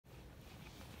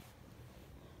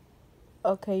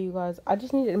Okay, you guys, I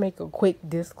just needed to make a quick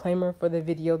disclaimer for the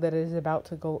video that is about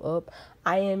to go up.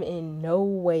 I am in no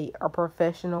way a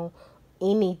professional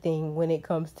anything when it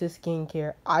comes to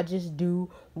skincare. I just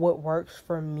do what works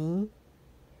for me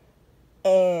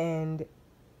and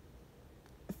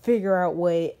figure out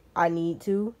what I need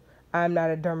to. I'm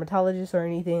not a dermatologist or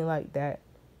anything like that.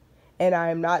 And I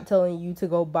am not telling you to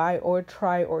go buy or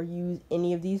try or use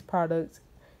any of these products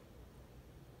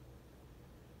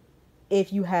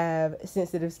if you have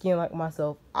sensitive skin like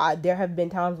myself. There have been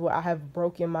times where I have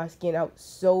broken my skin out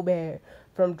so bad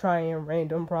from trying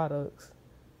random products.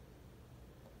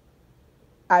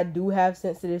 I do have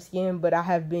sensitive skin, but I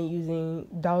have been using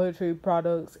Dollar Tree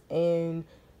products and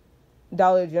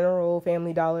Dollar General,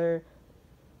 Family Dollar,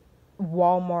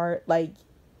 Walmart, like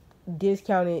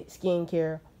discounted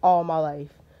skincare all my life.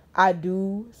 I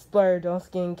do splurge on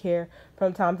skincare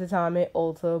from time to time at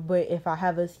Ulta, but if I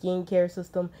have a skincare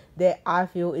system that I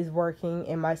feel is working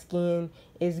and my skin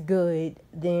is good,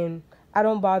 then I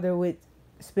don't bother with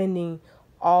spending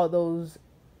all those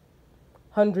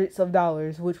hundreds of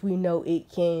dollars, which we know it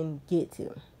can get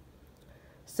to.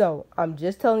 So, I'm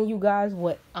just telling you guys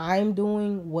what I'm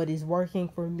doing, what is working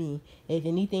for me. If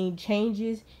anything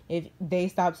changes, if they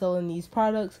stop selling these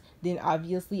products, then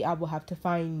obviously I will have to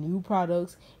find new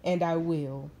products, and I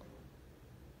will.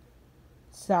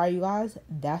 Sorry, you guys,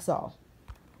 that's all.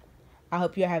 I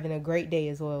hope you're having a great day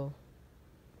as well.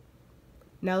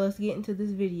 Now let's get into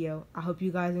this video. I hope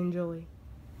you guys enjoy.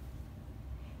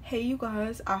 Hey you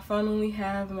guys, I finally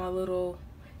have my little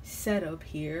setup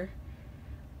here.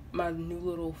 My new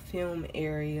little film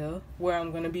area where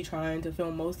I'm going to be trying to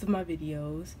film most of my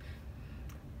videos.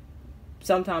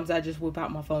 Sometimes I just whip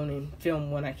out my phone and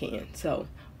film when I can.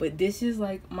 But this is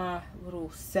like my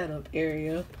little setup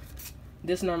area.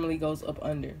 This normally goes up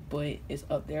under, but it's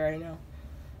up there right now.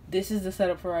 This is the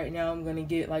setup for right now. I'm going to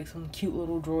get like some cute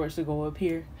little drawers to go up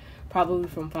here. Probably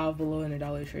from Five Below in a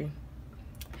Dollar Tree.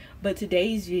 But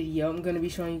today's video, I'm going to be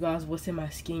showing you guys what's in my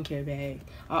skincare bag.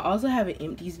 I also have an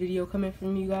empties video coming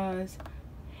from you guys.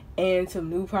 And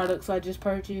some new products I just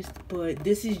purchased. But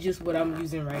this is just what I'm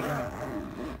using right now.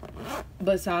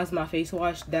 Besides my face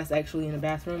wash, that's actually in the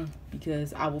bathroom.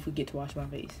 Because I will forget to wash my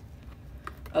face.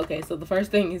 Okay, so the first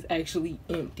thing is actually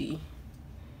empty.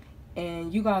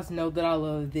 And you guys know that I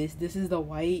love this. This is the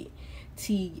White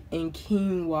Tea and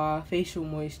Quinoa Facial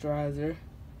Moisturizer.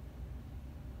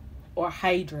 Or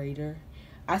hydrator.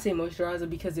 I say moisturizer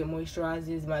because it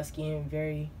moisturizes my skin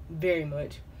very, very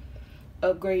much.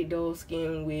 Upgrade dull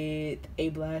skin with a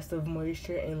blast of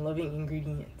moisture and loving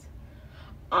ingredients.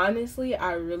 Honestly,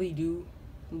 I really do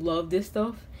love this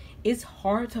stuff. It's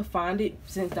hard to find it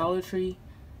since Dollar Tree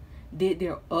did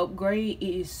their upgrade.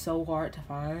 It is so hard to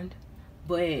find.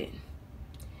 But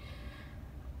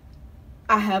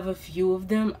I have a few of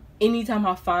them. Anytime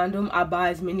I find them, I buy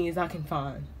as many as I can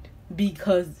find.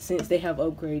 Because since they have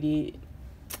upgraded,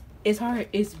 it's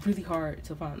really hard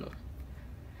to find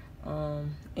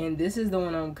them. And this is the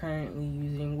one I'm currently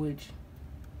using, which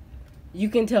you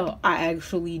can tell I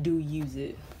actually do use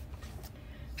it.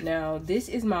 Now, this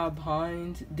is my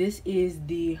Pond's. This is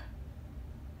the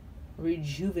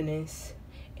Rejuvenance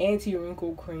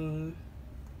Anti-Wrinkle Cream.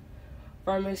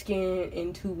 Firmer skin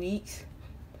in 2 weeks.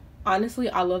 Honestly,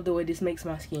 I love the way this makes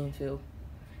my skin feel.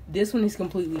 This one is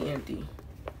completely empty.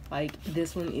 Like,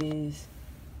 this one is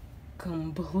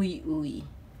completely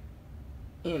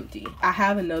empty. I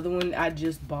have another one I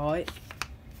just bought.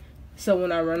 So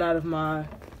when I run out of my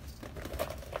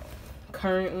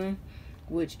current one,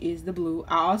 which is the blue,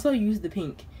 I also use the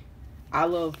pink. I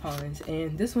love Pond's.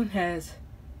 And this one has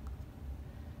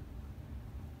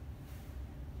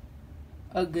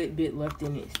a good bit left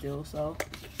in it still. So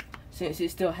since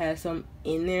it still has some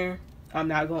in there, I'm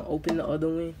not going to open the other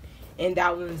one. And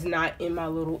that one's not in my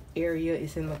little area.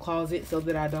 It's in the closet so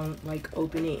that I don't like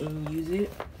open it and use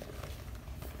it.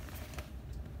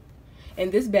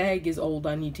 And this bag is old.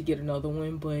 I need to get another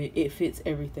one, but it fits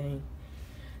everything.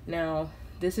 Now,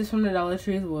 this is from the Dollar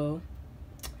Tree as well.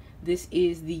 This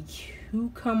is the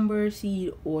Cucumber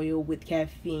Seed Oil with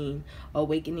Caffeine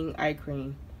Awakening Eye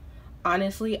Cream.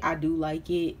 Honestly, I do like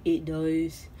it. It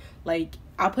does. Like,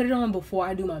 I put it on before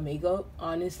I do my makeup,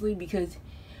 honestly, because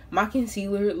my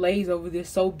concealer lays over this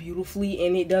so beautifully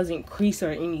and it doesn't crease or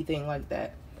anything like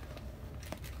that.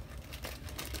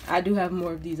 I do have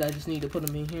more of these. I just need to put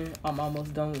them in here. I'm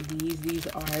almost done with these. These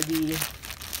are the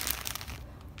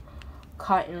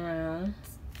Cotton Rounds.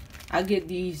 I get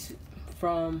these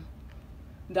from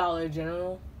Dollar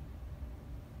General.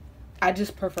 I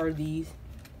just prefer these.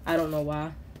 I don't know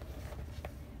why.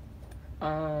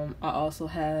 I also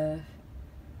have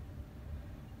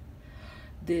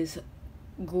this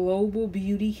Global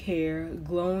Beauty Care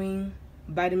Glowing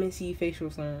Vitamin C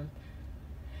Facial Serum.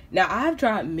 Now, I've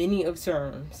tried many of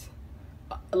serums,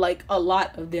 like a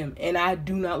lot of them, and I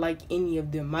do not like any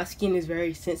of them. My skin is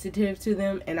very sensitive to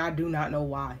them, and I do not know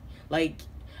why. Like,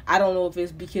 I don't know if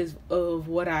it's because of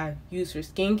what I use for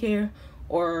skincare,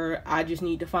 or I just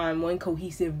need to find one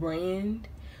cohesive brand.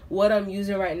 What I'm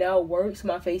using right now works.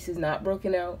 My face is not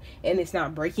broken out, and it's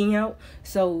not breaking out.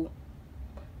 So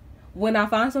when I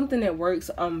find something that works,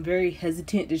 I'm very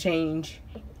hesitant to change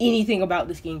anything about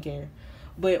the skincare.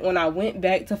 But when I went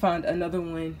back to find another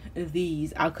one of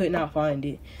these, I could not find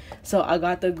it. So I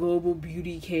got the Global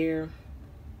Beauty Care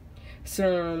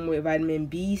Serum with vitamin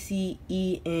B, C,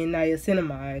 E, and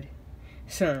niacinamide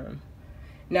serum.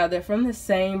 Now, they're from the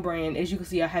same brand. As you can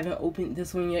see, I haven't opened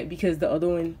this one yet because the other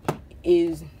one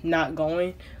is not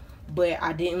going. But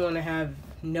I didn't want to have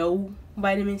no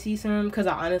vitamin C serum because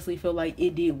I honestly feel like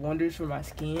it did wonders for my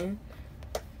skin.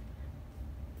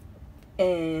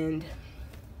 And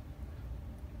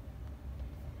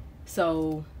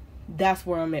so that's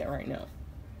where I'm at right now.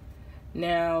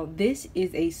 Now, this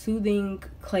is a soothing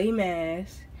clay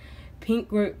mask, pink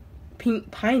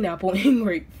pineapple and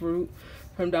grapefruit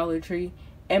from Dollar Tree.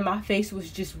 And my face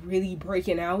was just really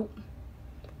breaking out,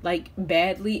 like,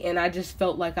 badly. And I just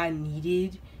felt like I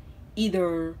needed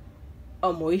either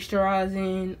a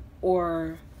moisturizing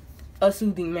or a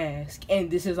soothing mask. And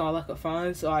this is all I could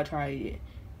find, so I tried it.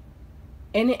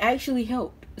 And it actually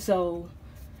helped. So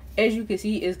as you can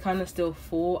see, it's kind of still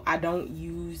full. I don't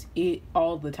use it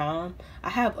all the time. I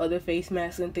have other face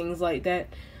masks and things like that.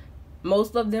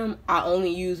 Most of them I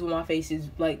only use when my face is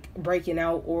like breaking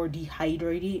out or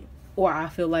dehydrated, or I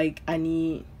feel like I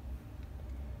need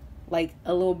like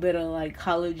a little bit of like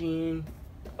collagen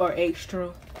or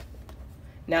extra.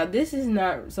 Now, this is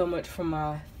not so much for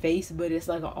my face, but it's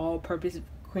like an all-purpose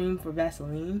cream for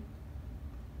Vaseline.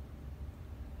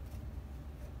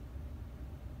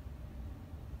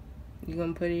 You're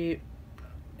gonna put it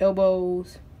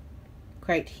elbows,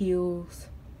 cracked heels,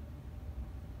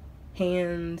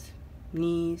 hands,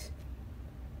 knees.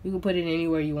 You can put it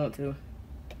anywhere you want to.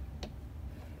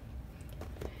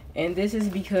 And this is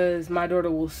because my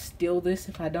daughter will steal this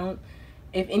if I don't.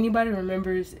 If anybody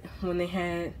remembers when they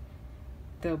had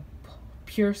the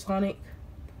Pure Sonic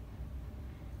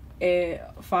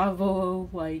at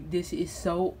 500, like, this is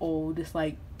so old. It's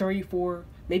like 3, 4,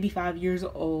 maybe 5 years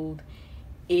old.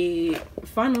 It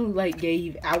finally like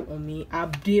gave out on me. I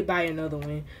did buy another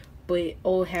one, but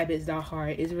old habits die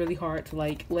hard. It's really hard to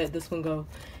like let this one go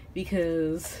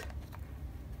because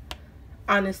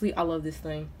honestly, I love this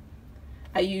thing.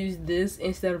 I use this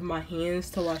instead of my hands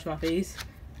to wash my face.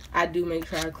 I do make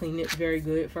sure I clean it very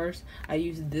good first. I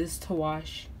use this to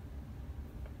wash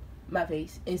my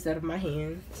face instead of my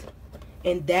hands,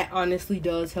 and that honestly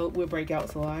does help with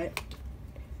breakouts a lot.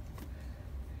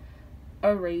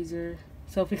 A razor,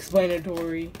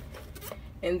 self-explanatory.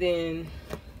 And then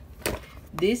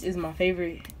this is my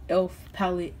favorite e.l.f.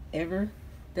 palette ever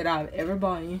that I've ever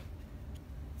bought,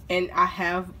 and I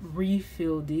have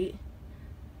refilled it.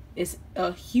 It's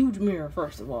a huge mirror,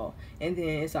 first of all, and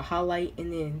then it's a highlight,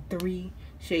 and then 3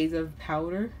 shades of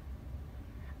powder.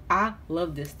 I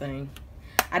love this thing.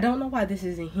 I don't know why this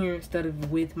is in here instead of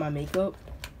with my makeup,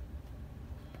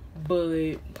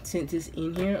 but since it's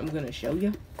in here, I'm gonna show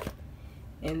you.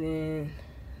 And then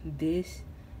these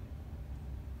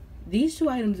 2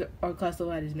 items are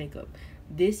classified as makeup.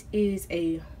 This is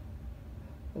a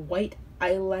white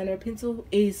eyeliner pencil.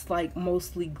 It's like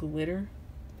mostly glitter.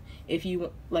 If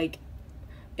you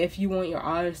want your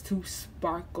eyes to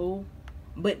sparkle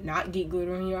but not get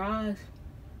glitter in your eyes,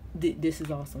 this is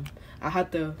awesome. I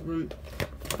have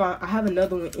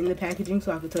another one in the packaging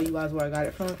so I can tell you guys where I got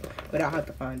it from, but I'll have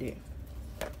to find it.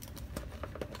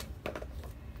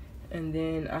 And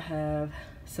then I have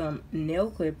some nail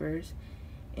clippers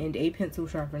and a pencil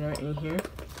sharpener in here.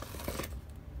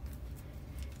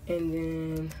 And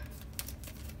then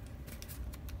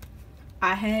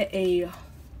I had a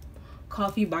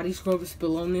coffee body scrub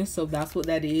spill on this, so that's what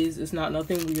that is. It's not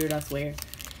nothing weird, I swear.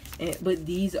 But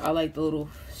these are like the little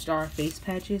star face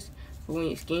patches for when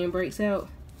your skin breaks out.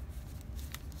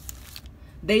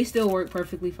 They still work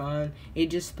perfectly fine. It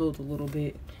just spilled a little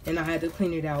bit, and I had to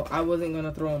clean it out. I wasn't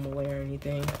gonna throw them away or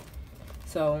anything.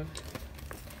 So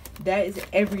that is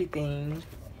everything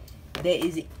that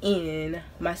is in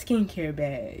my skincare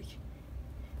bag.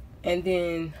 And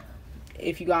then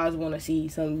if you guys want to see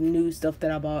some new stuff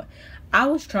that I bought, I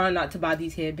was trying not to buy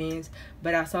these headbands,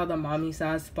 but I saw the mommy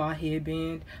size spa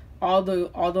headband. All the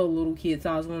little kid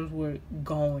size ones were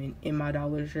gone in my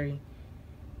Dollar Tree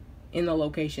in the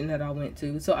location that I went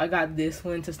to. So I got this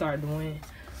one to start doing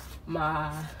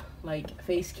my like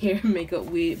face care makeup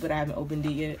with, but I haven't opened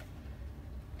it yet.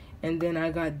 And then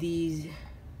I got these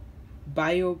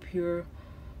BioPure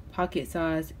pocket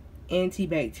size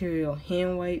antibacterial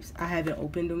hand wipes. I haven't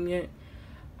opened them yet.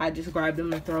 I just grabbed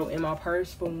them and throw in my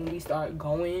purse for when we start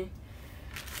going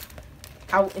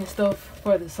out and stuff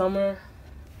for the summer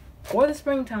or the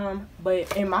springtime.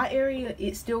 But in my area,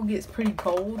 it still gets pretty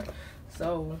cold,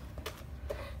 so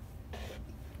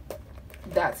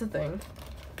that's a thing.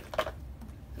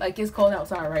 Like, it's cold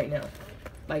outside right now.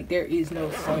 Like, there is no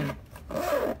sun.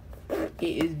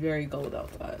 It is very cold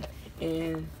outside.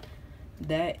 And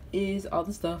that is all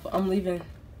the stuff. I'm leaving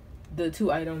the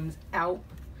 2 items out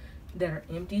that are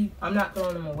empty. I'm not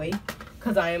throwing them away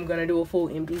because I am going to do a full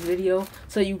empties video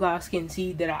so you guys can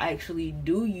see that I actually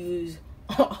do use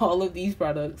all of these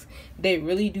products. They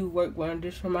really do work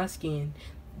wonders for my skin.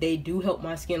 They do help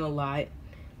my skin a lot.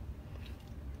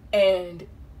 And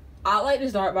I like to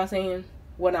start by saying,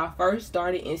 when I first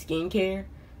started in skincare,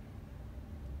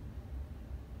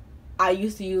 I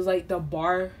used to use like the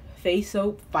bar face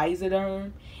soap,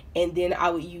 Physoderm, and then I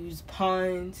would use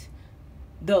Pond's,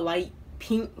 the light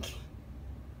pink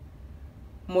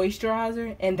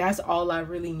moisturizer, and that's all I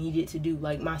really needed to do.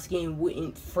 Like, my skin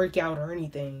wouldn't freak out or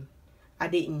anything. I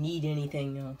didn't need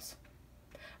anything else.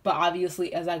 But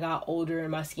obviously, as I got older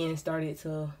and my skin started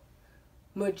to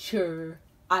mature,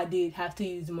 I did have to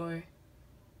use more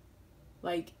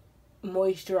like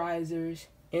moisturizers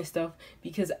and stuff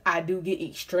because I do get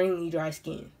extremely dry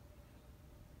skin,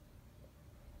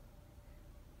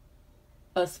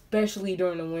 especially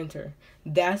during the winter.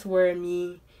 That's where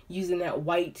me using that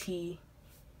white tea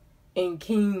and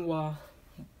quinoa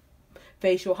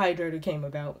facial hydrator came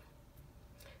about.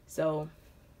 So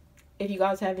if you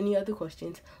guys have any other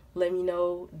questions, let me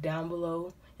know down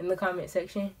below in the comment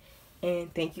section.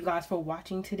 And thank you guys for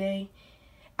watching today.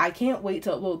 I can't wait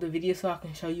to upload the video so I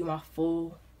can show you my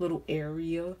full little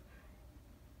area.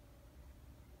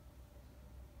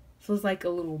 So it's like a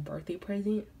little birthday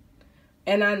present.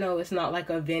 And I know it's not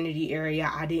like a vanity area.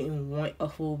 I didn't want a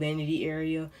full vanity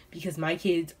area because my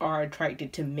kids are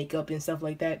attracted to makeup and stuff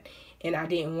like that. And I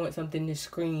didn't want something that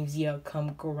screams, yeah,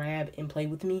 come grab and play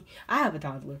with me. I have a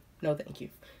toddler. No, thank you.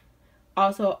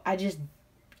 Also,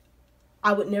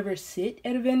 I would never sit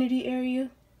at a vanity area.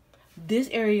 This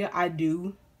area I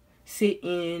do sit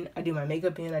in. I do my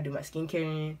makeup in. I do my skincare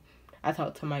in. I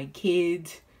talk to my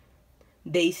kids.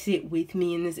 They sit with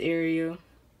me in this area.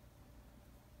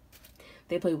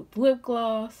 They play with lip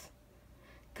gloss.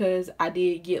 Because I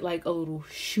did get like a little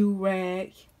shoe rack.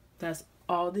 That's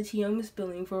all the tea I'm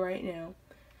spilling for right now.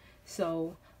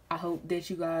 So I hope that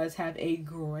you guys have a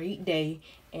great day.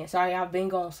 And sorry I've been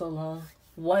gone so long.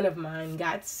 One of mine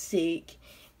got sick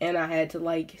and I had to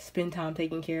like spend time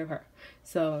taking care of her.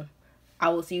 So I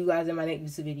will see you guys in my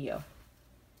next video.